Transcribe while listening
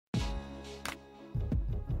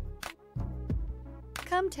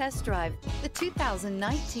Come test drive the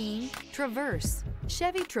 2019 Traverse.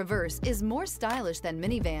 Chevy Traverse is more stylish than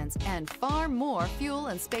minivans and far more fuel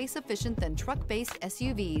and space efficient than truck-based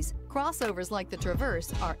SUVs. Crossovers like the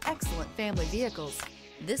Traverse are excellent family vehicles.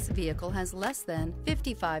 This vehicle has less than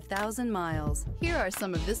 55,000 miles. Here are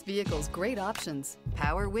some of this vehicle's great options: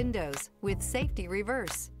 power windows with safety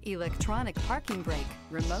reverse, electronic parking brake,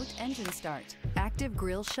 remote engine start, active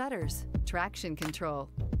grille shutters, traction control,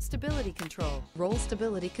 stability control, roll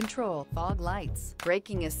stability control, fog lights,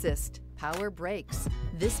 braking assist, power brakes.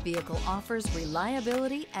 This vehicle offers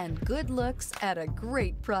reliability and good looks at a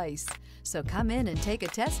great price. So come in and take a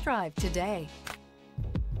test drive today.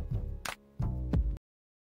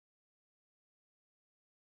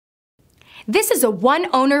 This is a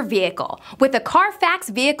one-owner vehicle with a Carfax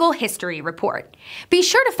Vehicle History Report. Be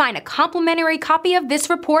sure to find a complimentary copy of this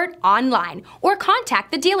report online or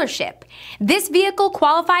contact the dealership. This vehicle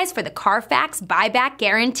qualifies for the Carfax Buyback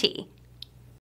Guarantee.